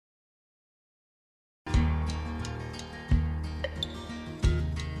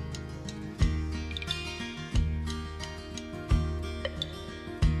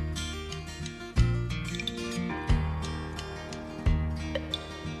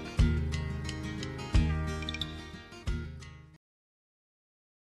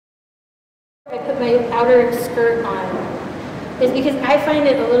I put my outer skirt on is because I find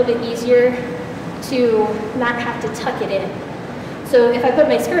it a little bit easier to not have to tuck it in. So if I put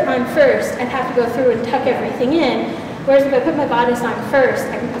my skirt on first, I'd have to go through and tuck everything in, whereas if I put my bodice on first,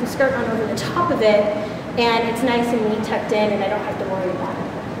 I can put the skirt on over the top of it, and it's nice and neat tucked in, and I don't have to worry about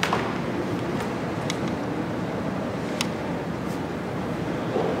it.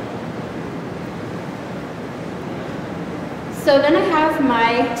 So then I have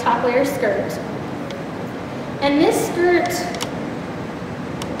my top layer skirt. And this skirt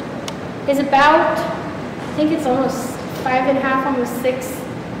is about, I think it's almost 5.5, almost 6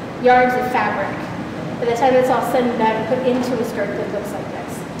 yards of fabric. By the time it's all said and done, put into a skirt that looks like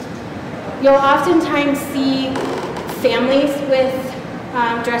this. You'll oftentimes see families with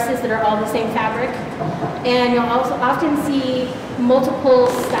dresses that are all the same fabric. And you'll also often see multiple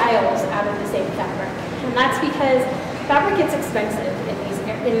styles out of the same fabric. And that's because fabric gets expensive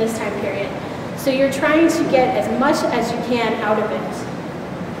in this time period. So you're trying to get as much as you can out of it.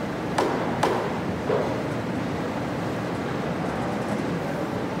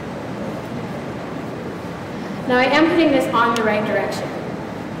 Now I am putting this on the right direction.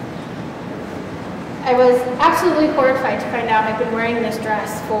 I was absolutely horrified to find out I've been wearing this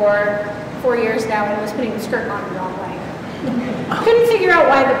dress for 4 years now and was putting the skirt on the wrong way. Couldn't figure out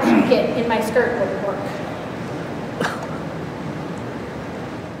why the pocket in my skirt wouldn't work.